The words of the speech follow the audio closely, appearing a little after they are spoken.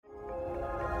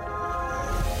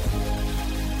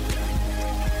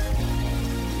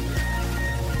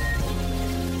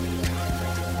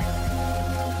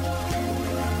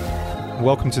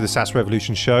Welcome to the SaaS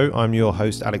Revolution Show. I'm your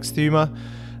host, Alex Thumer.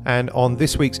 And on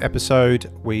this week's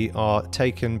episode, we are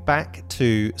taken back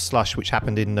to Slush, which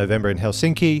happened in November in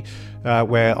Helsinki,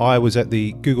 where I was at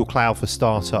the Google Cloud for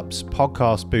Startups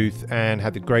podcast booth and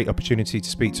had the great opportunity to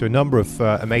speak to a number of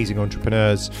amazing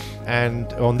entrepreneurs.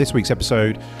 And on this week's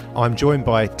episode, I'm joined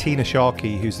by Tina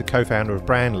Sharkey, who's the co-founder of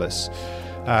Brandless.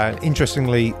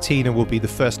 Interestingly, Tina will be the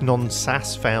first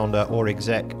non-SaaS founder or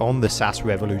exec on the SaaS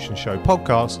Revolution Show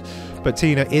podcast, but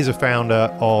Tina is a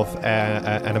founder of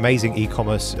an amazing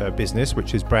e-commerce business,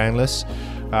 which is Brandless,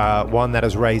 one that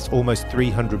has raised almost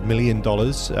 $300 million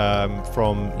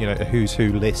from a who's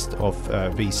who list of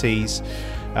VCs.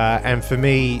 And for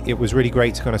me, it was really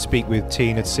great to kind of speak with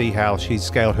Tina to see how she's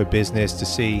scaled her business, to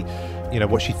see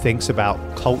what she thinks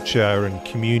about culture and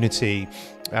community.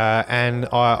 And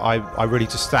I really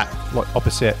just sat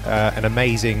opposite an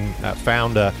amazing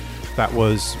founder that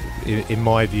was, in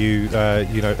my view,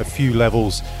 a few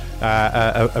levels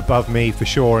above me for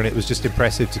sure. And it was just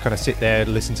impressive to kind of sit there,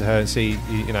 listen to her, and see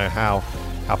how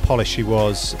polished she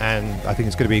was. And I think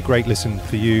it's going to be a great listen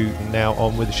for you now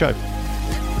on with the show.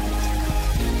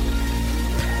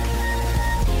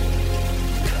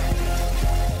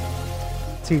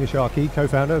 Tina Sharkey,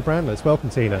 co-founder of Brandless. Welcome,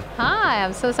 Tina. Hi,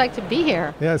 I'm so psyched to be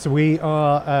here. Yeah, so we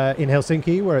are in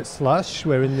Helsinki. We're at Slush.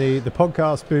 We're in the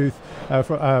podcast booth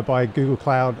by Google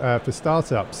Cloud for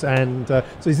Startups. And so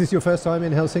is this your first time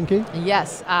in Helsinki?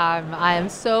 Yes, I am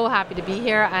so happy to be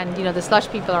here. And, the Slush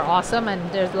people are awesome. And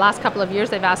the last couple of years,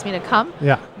 they've asked me to come.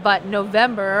 Yeah. But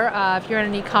November, if you're in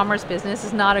an e-commerce business,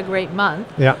 is not a great month.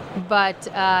 Yeah. But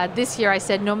this year, I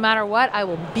said, no matter what, I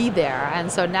will be there. And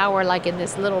so now we're like in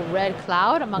this little red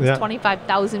cloud amongst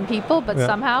 25,000 people, but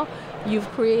somehow you've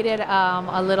created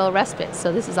a little respite.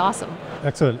 So this is awesome.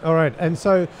 Excellent. All right. And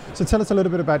so tell us a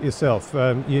little bit about yourself.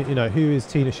 Who is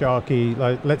Tina Sharkey?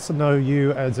 Let's know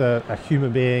you as a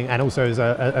human being and also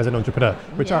as an entrepreneur,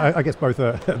 which I guess both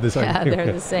are the same. Yeah,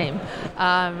 they're the same.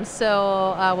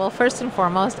 Well, first and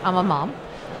foremost, I'm a mom.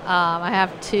 I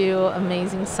have two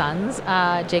amazing sons,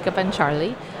 Jacob and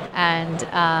Charlie.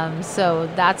 And so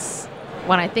that's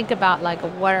when I think about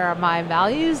what are my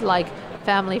values,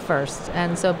 family first.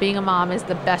 And so being a mom is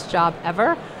the best job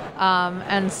ever.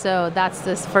 And so that's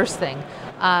this first thing.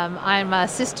 I'm a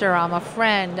sister, I'm a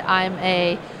friend, I'm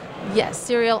a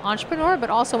serial entrepreneur, but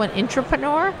also an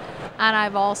intrapreneur. And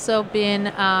I've also been,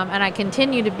 and I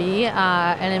continue to be,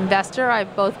 an investor.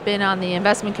 I've both been on the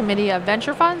investment committee of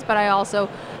venture funds, but I also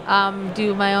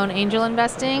do my own angel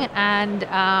investing. And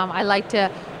I like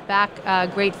to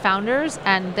back great founders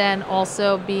and then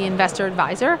also be investor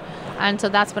advisor. And so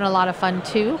that's been a lot of fun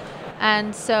too.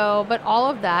 And so, but all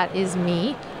of that is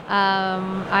me.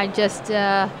 I just,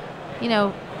 there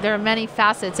are many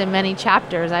facets and many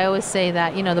chapters. I always say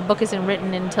that, the book isn't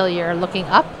written until you're looking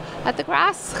up at the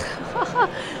grass.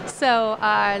 So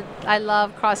I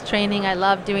love cross-training. I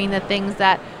love doing the things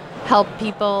that help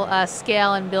people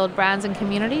scale and build brands and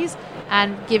communities,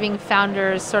 and giving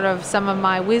founders sort of some of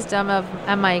my wisdom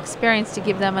and my experience to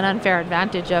give them an unfair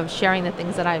advantage of sharing the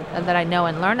things that I know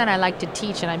and learn. And I like to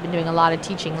teach, and I've been doing a lot of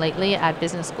teaching lately at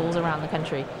business schools around the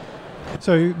country.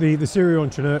 So the serial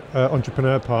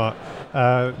entrepreneur part,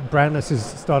 Brandless is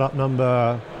startup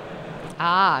number...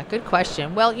 Good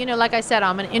question. Well, like I said,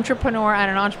 I'm an intrapreneur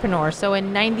and an entrepreneur. So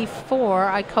in '94,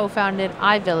 I co-founded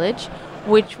iVillage,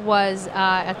 which was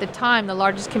at the time the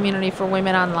largest community for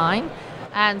women online.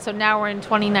 And so now we're in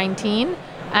 2019.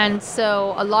 And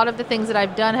so a lot of the things that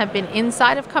I've done have been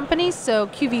inside of companies. So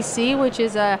QVC, which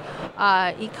is a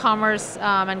e-commerce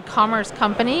and commerce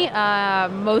company,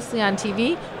 mostly on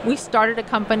TV. We started a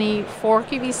company for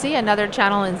QVC, another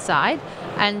channel inside.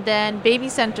 And then Baby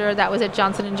Center, that was at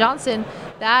Johnson & Johnson.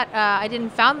 That I didn't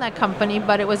found that company,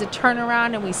 but it was a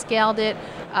turnaround and we scaled it.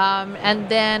 And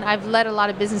then I've led a lot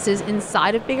of businesses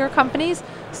inside of bigger companies.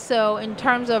 So in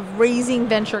terms of raising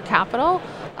venture capital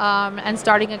and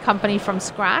starting a company from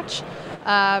scratch,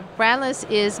 Brandless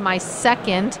is my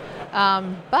second.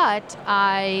 But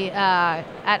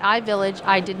at iVillage,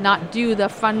 I did not do the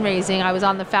fundraising. I was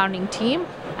on the founding team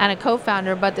and a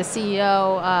co-founder, but the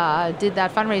CEO did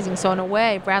that fundraising. So in a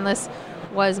way, Brandless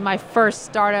was my first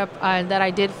startup that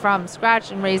I did from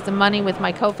scratch and raised the money with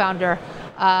my co-founder.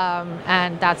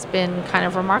 And that's been kind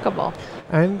of remarkable.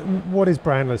 And what is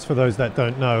Brandless for those that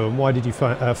don't know, and why did you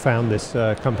found this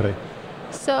company?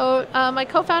 So my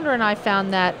co-founder and I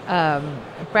found that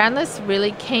Brandless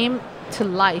really came to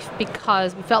life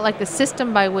because we felt like the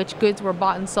system by which goods were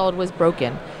bought and sold was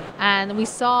broken. And we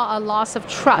saw a loss of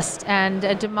trust and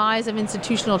a demise of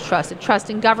institutional trust, a trust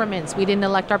in governments. We didn't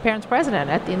elect our parents'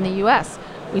 president in the U.S.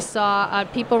 We saw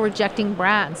people rejecting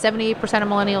brands. 78% of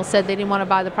millennials said they didn't want to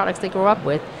buy the products they grew up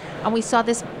with. And we saw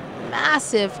this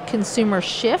massive consumer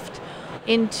shift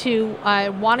into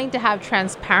wanting to have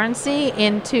transparency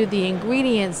into the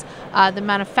ingredients, the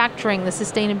manufacturing, the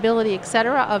sustainability,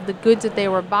 etc., of the goods that they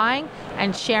were buying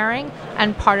and sharing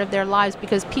and part of their lives,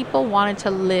 because people wanted to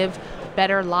live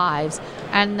better lives,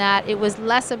 and that it was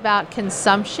less about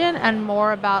consumption and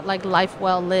more about like life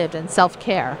well lived and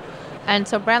self-care. And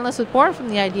so Brandless was born from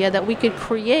the idea that we could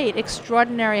create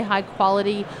extraordinary high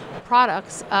quality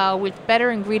products with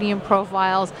better ingredient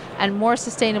profiles and more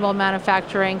sustainable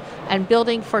manufacturing, and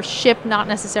building for ship, not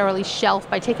necessarily shelf,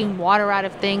 by taking water out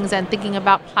of things and thinking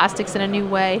about plastics in a new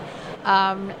way,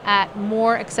 at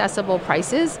more accessible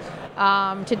prices,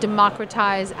 to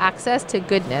democratize access to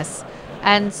goodness.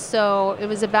 And so it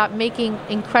was about making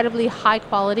incredibly high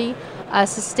quality,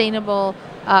 sustainable,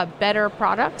 better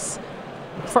products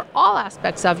for all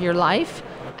aspects of your life,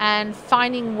 and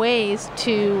finding ways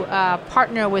to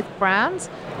partner with brands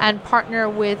and partner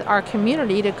with our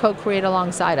community to co-create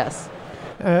alongside us.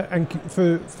 And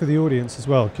for the audience as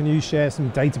well, can you share some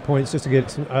data points just to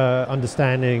get some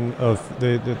understanding of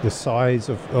the size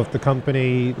of the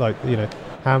company, like,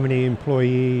 how many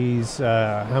employees,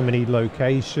 how many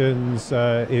locations,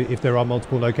 if there are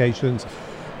multiple locations,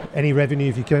 any revenue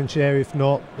if you can share, if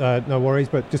not, no worries,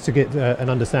 but just to get an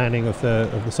understanding of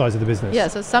the size of the business. Yeah,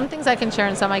 so some things I can share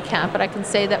and some I can't, but I can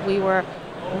say that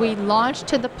we launched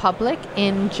to the public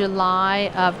in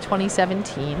July of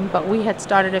 2017, but we had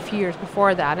started a few years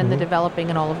before that in the developing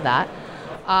and all of that.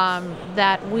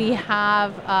 That we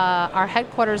have, our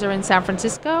headquarters are in San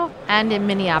Francisco and in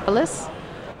Minneapolis.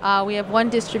 We have one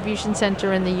distribution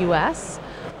center in the US.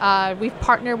 We've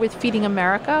partnered with Feeding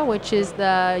America, which is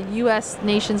the U.S.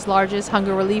 nation's largest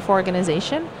hunger relief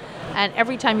organization. And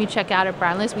every time you check out at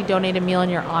Brandless, we donate a meal in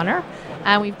your honor.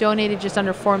 And we've donated just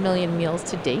under 4 million meals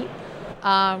to date.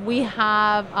 We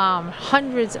have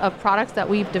hundreds of products that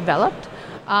we've developed.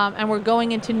 And we're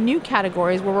going into new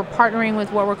categories where we're partnering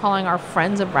with what we're calling our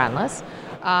friends of Brandless.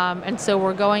 And so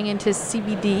we're going into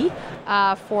CBD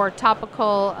for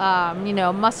topical,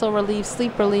 muscle relief,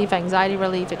 sleep relief, anxiety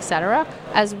relief, etc.,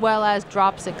 as well as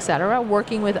drops, etc.,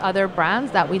 working with other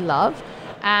brands that we love.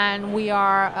 And we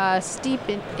are steep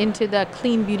into the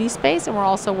clean beauty space, and we're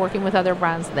also working with other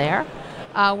brands there.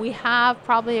 We have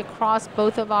probably across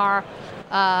both of our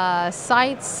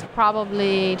sites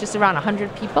probably just around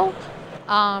 100 people.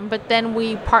 But then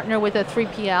we partner with a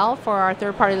 3PL for our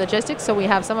third-party logistics. So we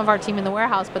have some of our team in the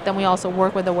warehouse, but then we also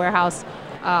work with a warehouse,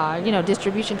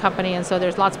 distribution company. And so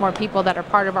there's lots more people that are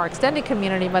part of our extended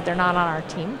community, but they're not on our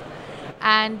team.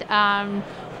 And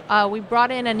we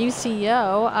brought in a new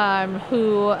CEO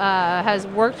who has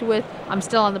worked with, I'm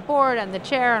still on the board and the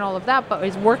chair and all of that, but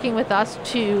is working with us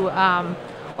to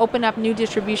open up new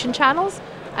distribution channels.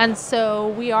 And so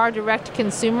we are direct to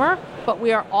consumer, but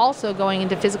we are also going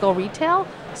into physical retail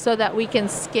so that we can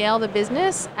scale the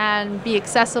business and be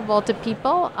accessible to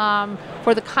people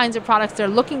for the kinds of products they're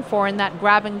looking for in that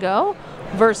grab and go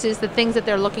versus the things that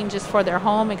they're looking just for their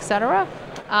home, etc.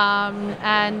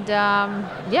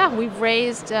 We've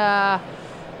raised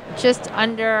just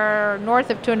under north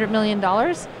of $200 million.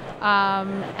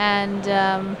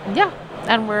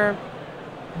 And we're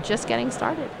just getting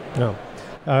started. No.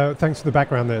 Thanks for the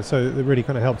background there. So it really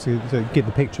kind of helps to get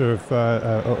the picture of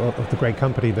the great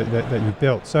company that you've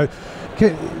built. So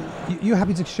you're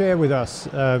happy to share with us,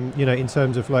 in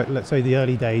terms of, like, let's say the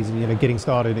early days and, getting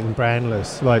started in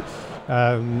Brandless, like,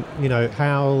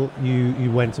 how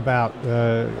you went about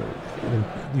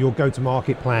your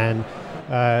go-to-market plan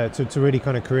to really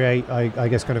kind of create, I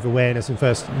guess, kind of awareness and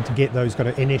first to get those kind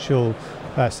of initial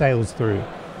sales through.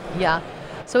 Yeah.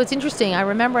 So it's interesting. I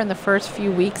remember in the first few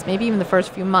weeks, maybe even the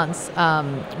first few months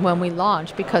when we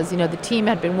launched, because, the team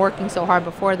had been working so hard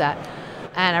before that.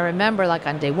 And I remember, like,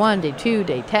 on day 1, day 2,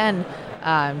 day 10,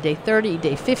 day 30,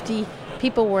 day 50,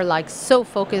 people were, like, so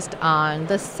focused on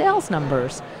the sales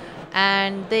numbers.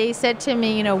 And they said to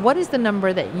me, what is the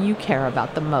number that you care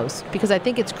about the most? Because I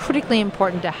think it's critically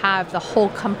important to have the whole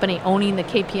company owning the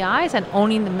KPIs and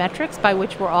owning the metrics by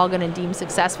which we're all going to deem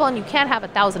successful. And you can't have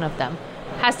 1,000 of them.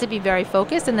 Has to be very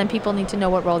focused, and then people need to know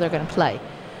what role they're going to play.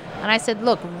 And I said,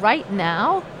 look, right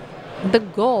now, the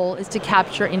goal is to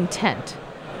capture intent.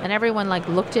 And everyone, like,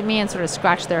 looked at me and sort of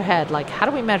scratched their head, like, how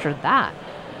do we measure that?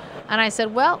 And I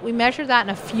said, well, we measure that in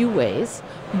a few ways,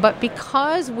 but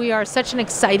because we are such an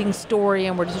exciting story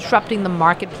and we're disrupting the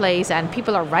marketplace and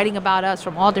people are writing about us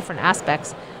from all different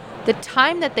aspects, the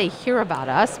time that they hear about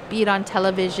us, be it on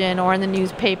television or in the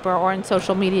newspaper or in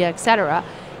social media, etc.,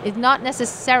 is not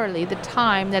necessarily the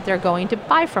time that they're going to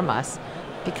buy from us.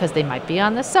 because they might be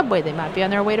on the subway, they might be on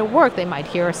their way to work, they might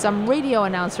hear some radio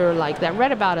announcer like that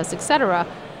read about us, etc.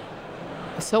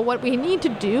 So what we need to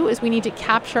do is we need to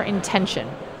capture intention.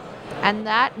 And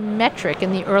that metric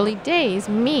in the early days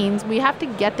means we have to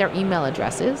get their email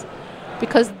addresses,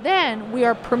 because then they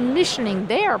are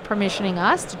permissioning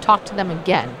us to talk to them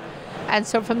again. And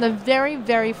so from the very,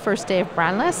 very first day of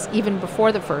Brandless, even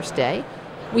before the first day,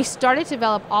 we started to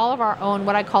develop all of our own,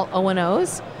 what I call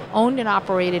O&Os, owned and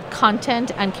operated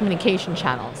content and communication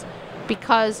channels.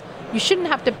 Because you shouldn't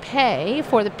have to pay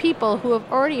for the people who have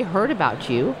already heard about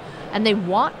you and they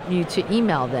want you to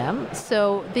email them.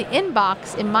 So the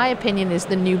inbox, in my opinion, is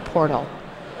the new portal.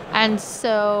 And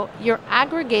so you're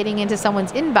aggregating into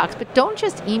someone's inbox, but don't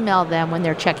just email them when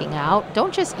they're checking out.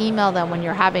 Don't just email them when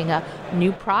you're having a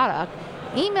new product.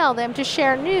 Email them to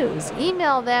share news.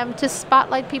 Email them to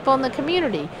spotlight people in the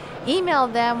community. Email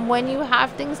them when you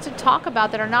have things to talk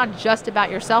about that are not just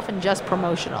about yourself and just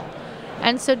promotional.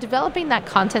 And so developing that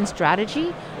content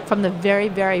strategy from the very,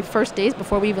 very first days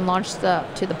before we even launched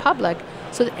to the public,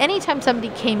 so that anytime somebody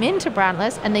came into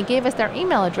Brandless and they gave us their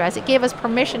email address, it gave us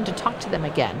permission to talk to them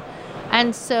again.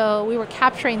 And so we were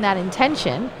capturing that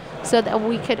intention so that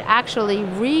we could actually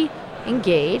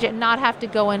re-engage and not have to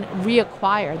go and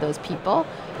reacquire those people.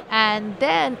 And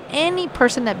then any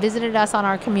person that visited us on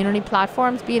our community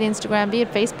platforms, be it Instagram, be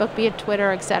it Facebook, be it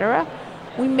Twitter, etc.,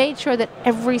 we made sure that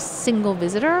every single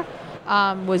visitor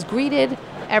was greeted,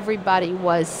 everybody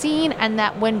was seen, and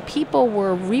that when people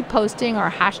were reposting or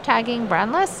hashtagging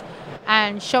Brandless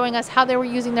and showing us how they were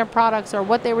using their products or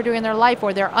what they were doing in their life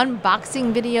or their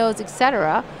unboxing videos,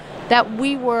 etc., that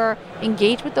we were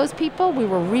engaged with those people. We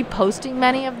were reposting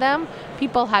many of them.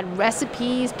 People had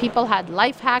recipes, people had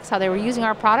life hacks, how they were using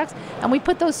our products, and we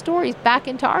put those stories back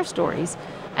into our stories.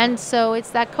 And so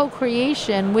it's that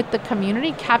co-creation with the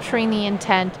community, capturing the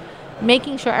intent,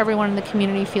 making sure everyone in the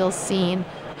community feels seen,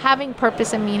 having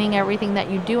purpose and meaning everything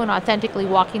that you do, and authentically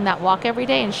walking that walk every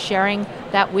day and sharing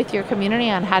that with your community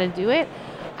on how to do it,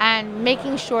 and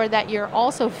making sure that you're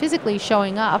also physically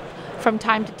showing up from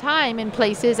time to time in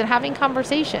places and having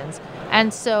conversations.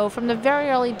 And so from the very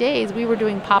early days, we were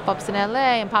doing pop-ups in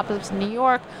LA and pop-ups in New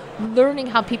York, learning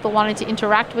how people wanted to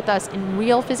interact with us in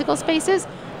real physical spaces,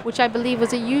 which I believe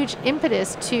was a huge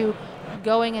impetus to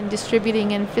going and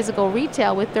distributing in physical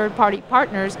retail with third-party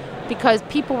partners, because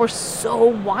people were so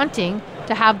wanting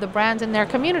to have the brands in their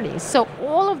communities. So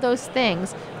all of those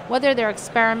things, whether they're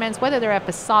experiments, whether they're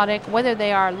episodic, whether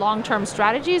they are long-term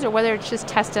strategies, or whether it's just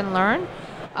test and learn,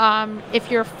 if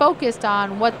you're focused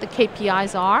on what the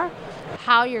KPIs are,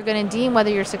 how you're going to deem whether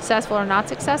you're successful or not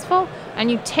successful, and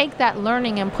you take that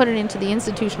learning and put it into the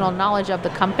institutional knowledge of the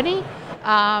company,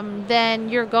 then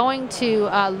you're going to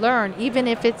learn, even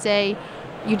if it's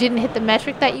you didn't hit the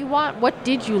metric that you want, what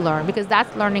did you learn? Because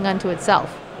that's learning unto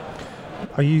itself.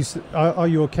 Are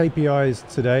your KPIs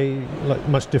today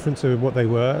much different to what they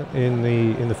were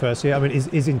in the first year? I mean,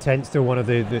 is intent still one of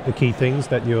the key things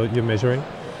that you're measuring?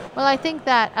 Well, I think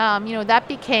that that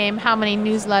became how many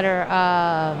newsletter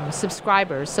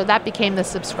subscribers. So that became the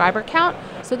subscriber count.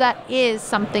 So that is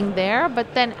something there.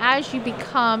 But then as you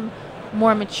become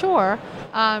more mature,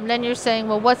 then you're saying,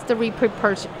 well, what's the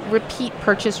repeat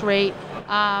purchase rate?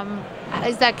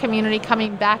 Is that community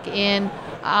coming back in?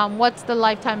 What's the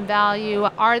lifetime value?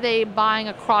 Are they buying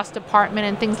across department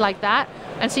and things like that?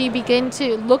 And so you begin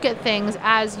to look at things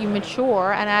as you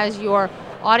mature, and as your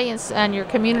audience and your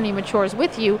community matures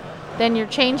with you, then you're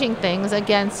changing things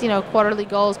against, quarterly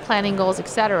goals, planning goals,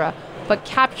 etc. But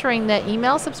capturing the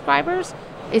email subscribers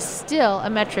is still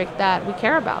a metric that we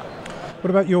care about.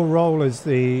 What about your role as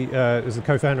the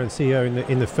co-founder and CEO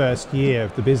in the first year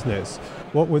of the business?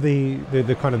 What were the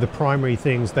kind of the primary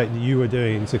things that you were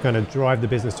doing to kind of drive the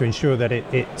business to ensure that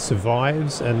it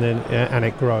survives and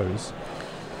it grows?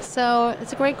 So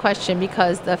it's a great question,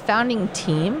 because the founding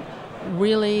team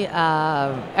really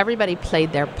everybody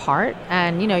played their part,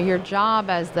 and your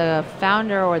job as the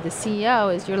founder or the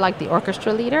CEO is you're like the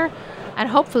orchestra leader, and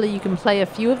hopefully you can play a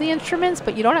few of the instruments,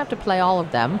 but you don't have to play all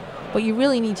of them. What you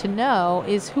really need to know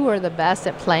is who are the best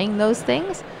at playing those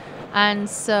things. And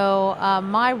so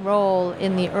my role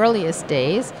in the earliest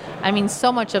days,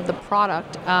 so much of the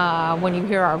product, when you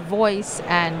hear our voice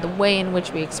and the way in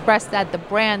which we express that, the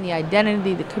brand, the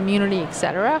identity, the community,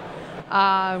 etc.,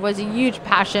 was a huge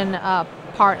passion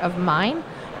part of mine.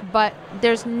 But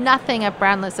there's nothing at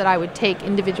Brandless that I would take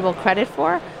individual credit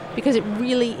for, because it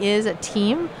really is a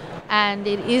team, and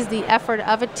it is the effort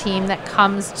of a team that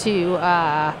comes to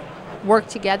work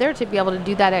together to be able to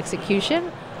do that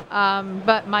execution.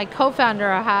 But my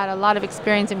co-founder had a lot of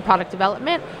experience in product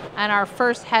development, and our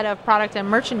first head of product and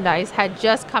merchandise had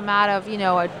just come out of,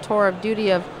 a tour of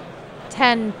duty of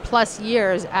 10 plus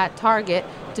years at Target,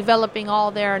 developing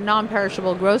all their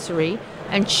non-perishable grocery.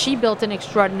 And she built an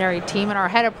extraordinary team. And our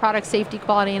head of product safety,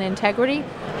 quality, and integrity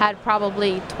had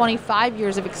probably 25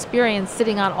 years of experience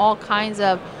sitting on all kinds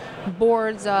of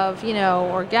boards of,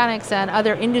 organics and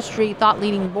other industry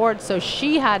thought-leading boards. So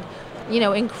she had,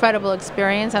 incredible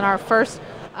experience. And our first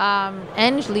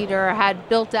Eng leader had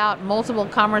built out multiple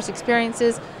commerce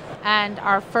experiences. And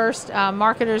our first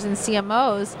marketers and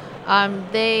CMOs,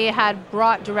 they had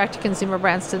brought direct-to-consumer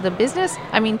brands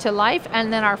to life.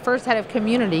 And then our first head of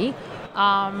community,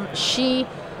 she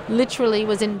literally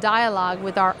was in dialogue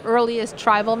with our earliest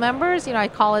tribal members. I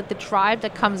call it the tribe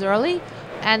that comes early.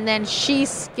 And then she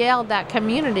scaled that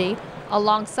community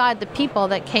alongside the people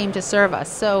that came to serve us.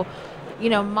 So,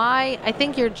 I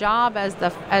think your job as the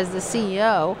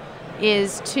CEO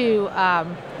is to,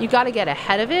 you got to get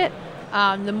ahead of it.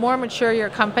 The more mature your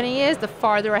company is, the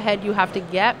farther ahead you have to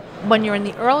get. When you're in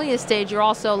the earliest stage, you're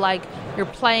also you're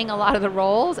playing a lot of the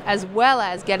roles as well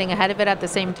as getting ahead of it at the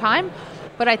same time.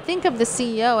 But I think of the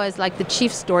CEO as the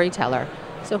chief storyteller.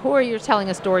 So who are you telling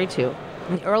a story to?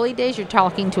 In the early days, you're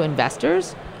talking to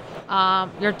investors.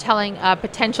 You're telling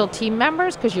potential team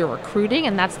members because you're recruiting,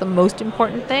 and that's the most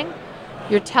important thing.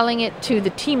 You're telling it to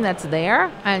the team that's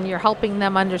there, and you're helping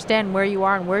them understand where you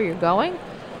are and where you're going.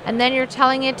 And then you're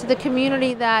telling it to the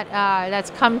community that's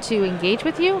come to engage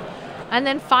with you. And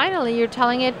then finally, you're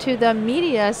telling it to the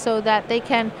media so that they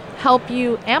can help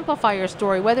you amplify your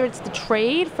story, whether it's the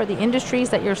trade for the industries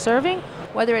that you're serving,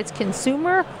 whether it's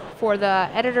consumer for the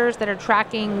editors that are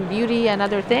tracking beauty and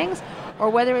other things, or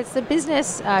whether it's the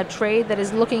business trade that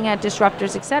is looking at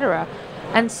disruptors, et cetera.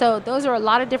 And so those are a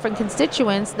lot of different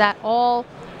constituents that all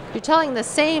you're telling the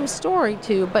same story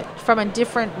to, but from a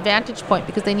different vantage point,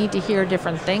 because they need to hear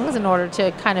different things in order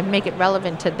to kind of make it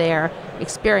relevant to their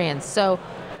experience. So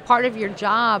part of your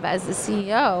job as the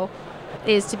CEO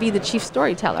is to be the chief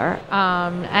storyteller,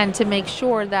 and to make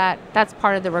sure that that's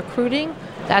part of the recruiting,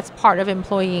 that's part of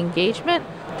employee engagement,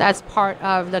 that's part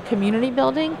of the community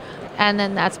building, and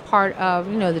then that's part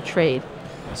of the trade.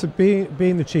 So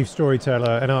being the chief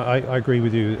storyteller, and I agree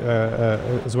with you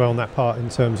as well on that part in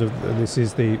terms of this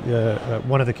is the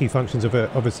one of the key functions of a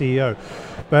CEO.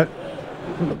 But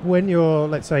when you're,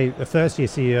 let's say, a first year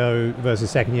CEO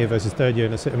versus second year versus third year,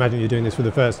 and imagine you're doing this for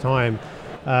the first time,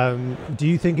 do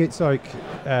you think it's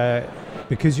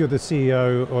because you're the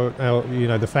CEO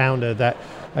or the founder that,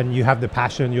 and you have the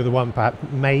passion, you're the one perhaps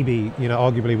maybe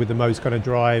arguably with the most kind of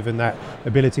drive and that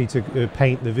ability to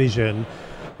paint the vision?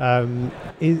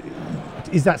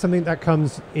 Is that something that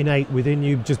comes innate within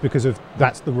you just because of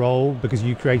that's the role, because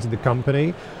you created the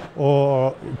company?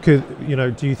 Or do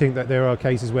you think that there are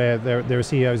cases where there are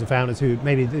CEOs and founders who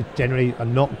maybe generally are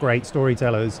not great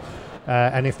storytellers?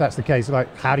 And if that's the case,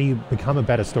 how do you become a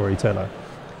better storyteller?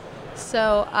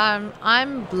 So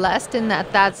I'm blessed in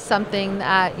that's something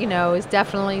that, is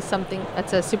definitely something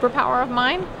that's a superpower of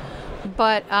mine.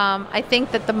 But I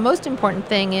think that the most important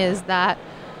thing is that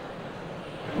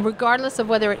regardless of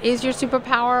whether it is your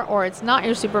superpower or it's not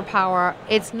your superpower,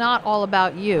 it's not all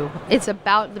about you. It's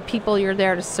about the people you're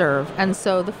there to serve. And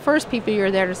so the first people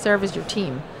you're there to serve is your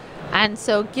team. And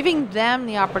so giving them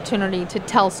the opportunity to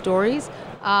tell stories,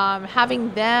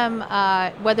 having them,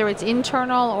 whether it's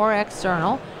internal or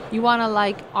external, you want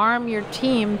to arm your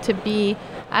team to be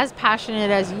as passionate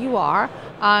as you are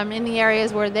in the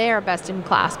areas where they are best in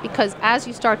class. Because as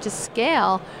you start to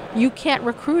scale, you can't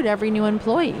recruit every new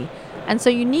employee. And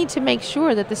so you need to make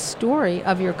sure that the story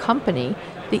of your company,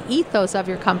 the ethos of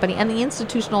your company, and the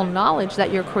institutional knowledge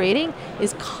that you're creating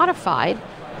is codified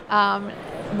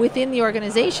within the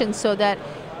organization, so that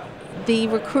the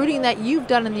recruiting that you've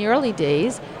done in the early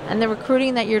days and the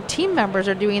recruiting that your team members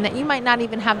are doing, that you might not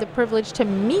even have the privilege to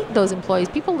meet those employees.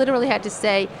 People literally had to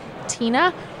say,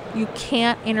 Tina, you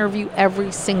can't interview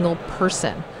every single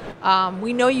person.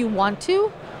 We know you want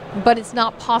to, but it's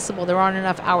not possible. There aren't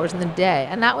enough hours in the day.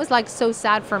 And that was so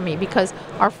sad for me, because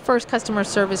our first customer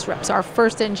service reps, our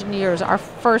first engineers, our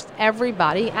first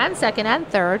everybody, and second and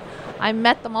third, I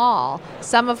met them all,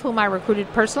 some of whom I recruited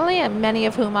personally and many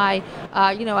of whom I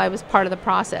was part of the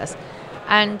process.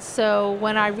 And so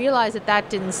when I realized that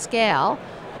didn't scale,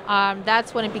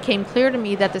 that's when it became clear to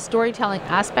me that the storytelling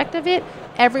aspect of it,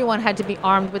 everyone had to be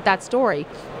armed with that story,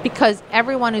 because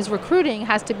everyone who's recruiting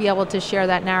has to be able to share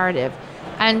that narrative.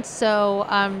 And so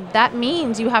that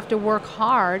means you have to work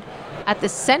hard at the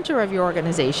center of your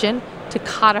organization to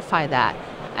codify that.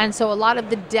 And so a lot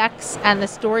of the decks and the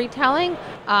storytelling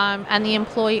and the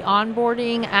employee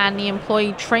onboarding and the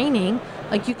employee training,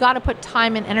 like you got to put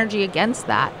time and energy against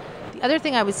that. The other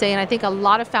thing I would say, and I think a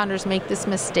lot of founders make this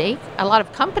mistake, a lot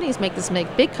of companies make this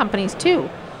mistake, big companies too,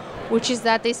 which is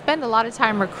that they spend a lot of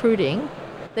time recruiting.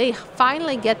 They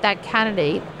finally get that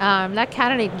candidate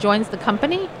joins the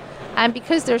company, and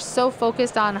because they're so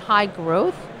focused on high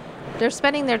growth, they're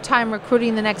spending their time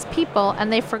recruiting the next people,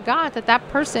 and they forgot that that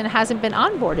person hasn't been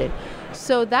onboarded.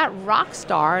 So that rock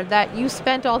star that you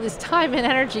spent all this time and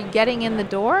energy getting in the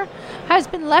door has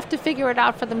been left to figure it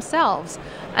out for themselves.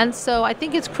 And so I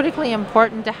think it's critically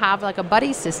important to have like a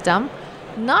buddy system,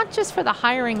 not just for the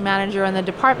hiring manager and the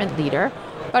department leader,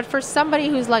 but for somebody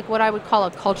who's like what I would call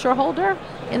a culture holder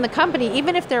in the company,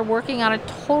 even if they're working on a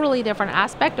totally different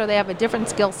aspect or they have a different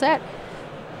skill set,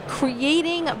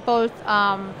 creating both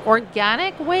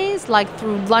organic ways, like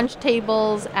through lunch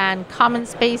tables and common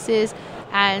spaces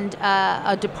and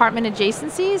department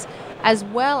adjacencies, as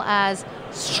well as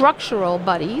structural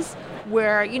buddies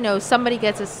where, you know, somebody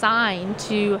gets assigned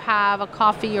to have a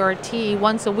coffee or a tea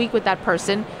once a week with that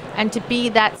person and to be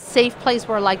that safe place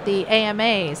where, like the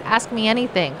AMAs, ask me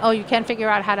anything. Oh, you can't figure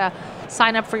out how to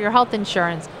sign up for your health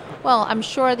insurance. Well, I'm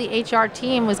sure the HR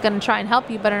team was going to try and help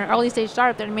you, but in an early stage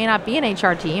startup, there may not be an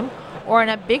HR team. Or in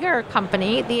a bigger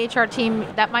company, the HR team,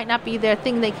 that might not be their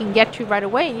thing they can get to right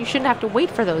away, and you shouldn't have to wait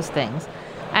for those things.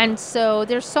 And so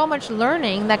there's so much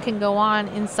learning that can go on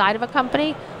inside of a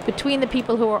company between the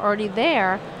people who are already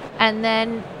there, and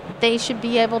then they should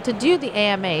be able to do the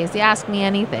AMAs, the Ask Me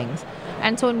Anythings.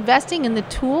 And so investing in the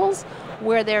tools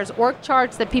where there's org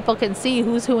charts that people can see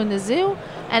who's who in the zoo,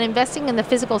 and investing in the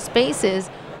physical spaces.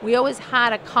 We always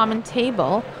had a common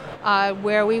table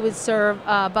where we would serve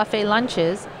buffet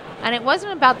lunches, and it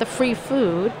wasn't about the free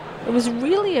food. It was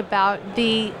really about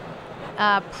the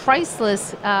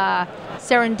priceless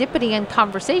serendipity and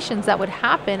conversations that would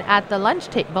happen at the lunch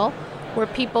table where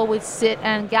people would sit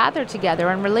and gather together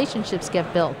and relationships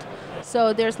get built.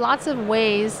 So there's lots of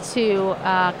ways to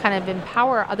kind of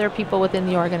empower other people within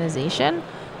the organization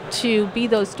to be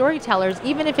those storytellers,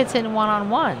 even if it's in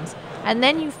one-on-ones. And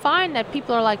then you find that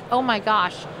people are like, oh my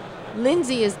gosh,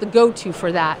 Lindsay is the go-to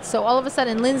for that. So all of a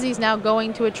sudden, Lindsay's now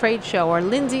going to a trade show, or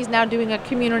Lindsay's now doing a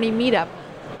community meetup.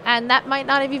 And that might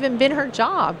not have even been her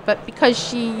job, but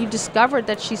because you discovered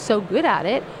that she's so good at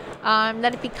it,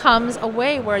 that it becomes a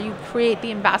way where you create the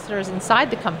ambassadors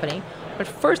inside the company. But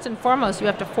first and foremost, you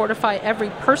have to fortify every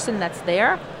person that's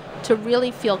there to really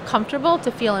feel comfortable,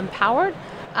 to feel empowered,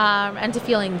 and to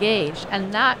feel engaged.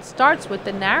 And that starts with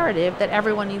the narrative that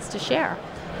everyone needs to share.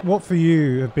 What for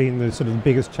you have been the sort of the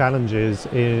biggest challenges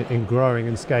in growing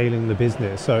and scaling the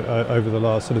business over the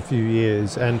last sort of few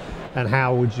years, and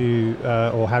how would you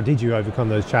or how did you overcome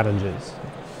those challenges?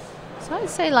 So I'd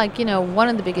say, like, you know, one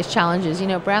of the biggest challenges, you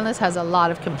know, Brandless has a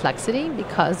lot of complexity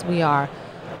because we are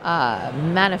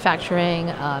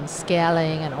manufacturing,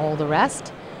 scaling, and all the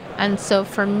rest. And so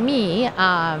for me,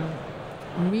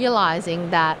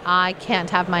 realizing that I can't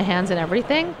have my hands in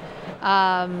everything,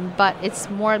 but it's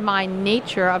more my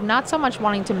nature of not so much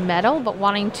wanting to meddle, but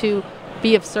wanting to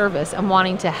be of service and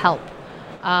wanting to help.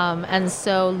 And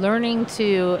so learning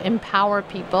to empower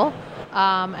people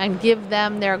and give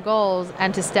them their goals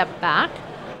and to step back,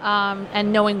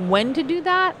 and knowing when to do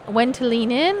that, when to lean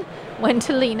in, when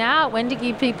to lean out, when to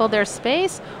give people their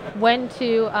space, when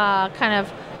to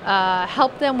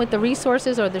help them with the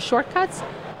resources or the shortcuts,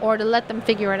 or to let them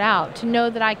figure it out, to know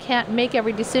that I can't make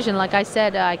every decision. Like I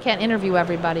said, I can't interview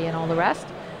everybody and all the rest.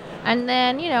 And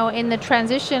then, you know, in the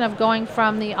transition of going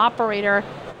from the operator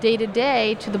day to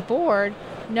day to the board,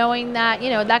 knowing that,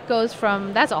 you know,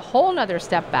 that's a whole nother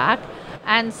step back.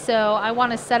 And so I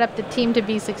want to set up the team to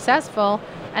be successful,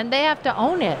 and they have to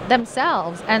own it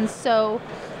themselves. And so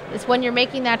it's when you're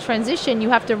making that transition, you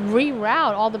have to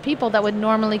reroute all the people that would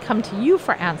normally come to you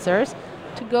for answers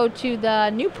to go to the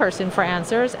new person for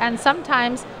answers. And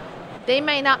sometimes they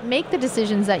may not make the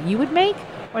decisions that you would make,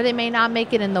 or they may not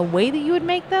make it in the way that you would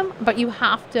make them, but you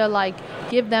have to, like,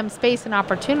 give them space and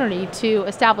opportunity to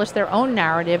establish their own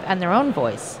narrative and their own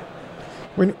voice.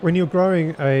 When you're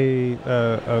growing a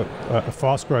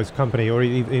fast growth company, or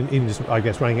even just, I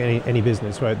guess, running any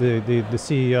business, right? The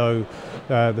CEO,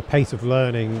 the pace of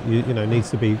learning, you know,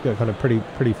 needs to be kind of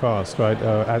pretty fast, right?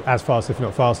 As fast, if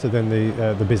not faster, than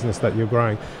the business that you're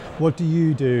growing. What do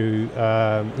you do,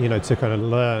 you know, to kind of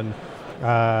learn,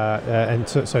 and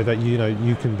so that, you know,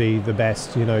 you can be the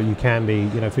best, you know, you can be,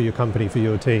 you know, for your company, for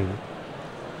your team?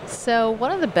 So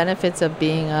one of the benefits of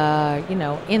being, you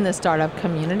know, in the startup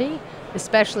community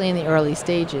especially in the early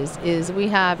stages, is we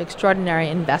have extraordinary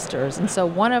investors. And so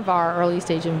one of our early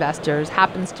stage investors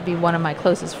happens to be one of my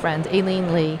closest friends,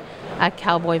 Aileen Lee at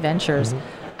Cowboy Ventures.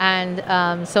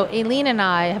 And so Aileen and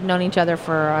I have known each other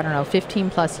for, 15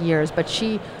 plus years, but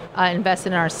she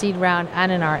invested in our seed round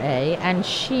and in our A. And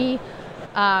she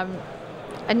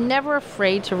and never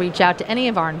afraid to reach out to any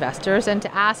of our investors and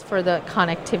to ask for the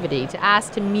connectivity, to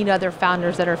ask to meet other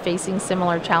founders that are facing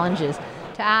similar challenges,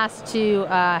 to ask to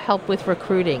help with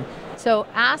recruiting. So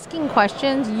asking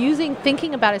questions,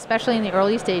 thinking about, especially in the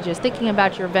early stages, thinking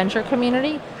about your venture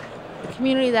community, the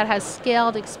community that has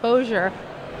scaled exposure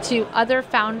to other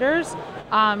founders,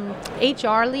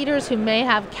 HR leaders who may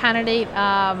have candidate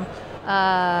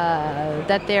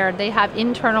that they have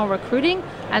internal recruiting,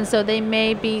 and so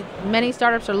many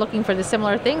startups are looking for the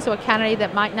similar thing. So a candidate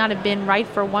that might not have been right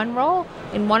for one role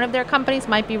in one of their companies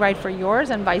might be right for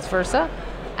yours, and vice versa.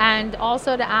 And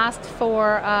also to ask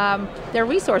for their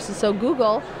resources. So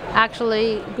Google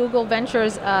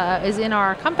Ventures is in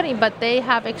our company, but they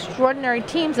have extraordinary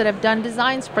teams that have done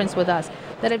design sprints with us,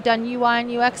 that have done UI and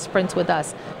UX sprints with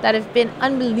us, that have been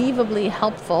unbelievably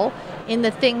helpful in the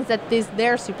things that is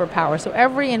their superpower. So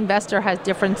every investor has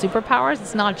different superpowers.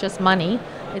 It's not just money.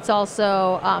 It's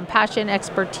also passion,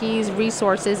 expertise,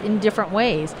 resources in different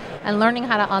ways. And learning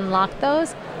how to unlock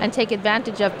those and take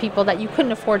advantage of people that you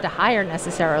couldn't afford to hire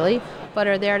necessarily, but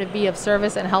are there to be of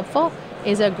service and helpful,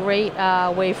 is a great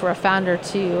way for a founder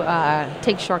to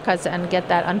take shortcuts and get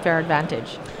that unfair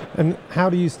advantage. And how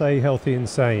do you stay healthy and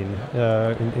sane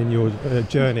in your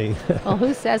journey? Well,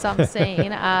 who says I'm sane?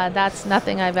 That's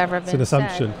nothing I've ever been said. It's an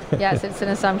assumption. Yes, it's an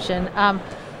assumption.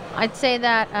 I'd say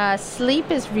that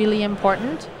sleep is really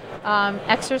important.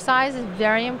 Exercise is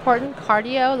very important.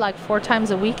 Cardio, like 4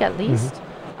 times a week at least.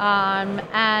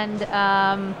 And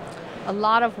a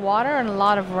lot of water and a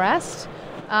lot of rest.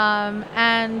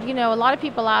 And, a lot of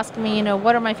people ask me,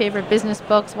 what are my favorite business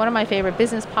books? What are my favorite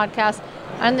business podcasts?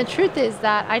 And the truth is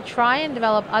that I try and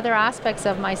develop other aspects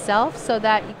of myself so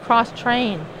that you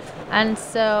cross-train. And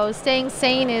so staying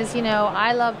sane is,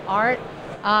 I love art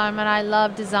and I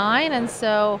love design. And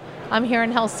so I'm here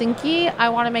in Helsinki. I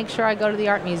want to make sure I go to the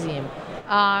art museum.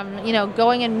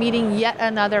 Going and meeting yet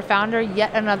another founder,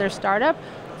 yet another startup.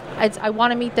 I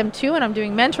want to meet them too, and I'm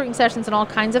doing mentoring sessions and all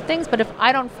kinds of things. But if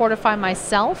I don't fortify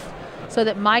myself so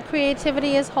that my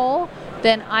creativity is whole,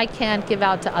 then I can't give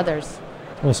out to others.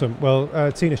 Awesome.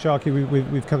 Well, Tina Sharkey,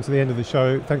 we've come to the end of the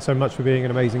show. Thanks so much for being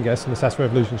an amazing guest on the SaaS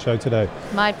Revolution show today.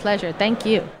 My pleasure. Thank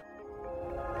you.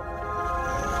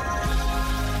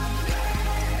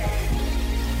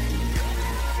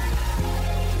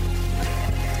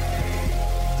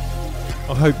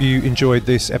 I hope you enjoyed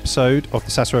this episode of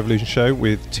the SaaS Revolution show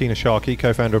with Tina Sharkey,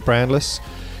 co-founder of Brandless.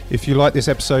 If you like this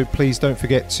episode, please don't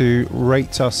forget to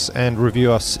rate us and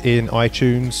review us in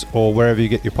iTunes or wherever you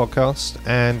get your podcast,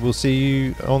 and we'll see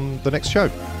you on the next show.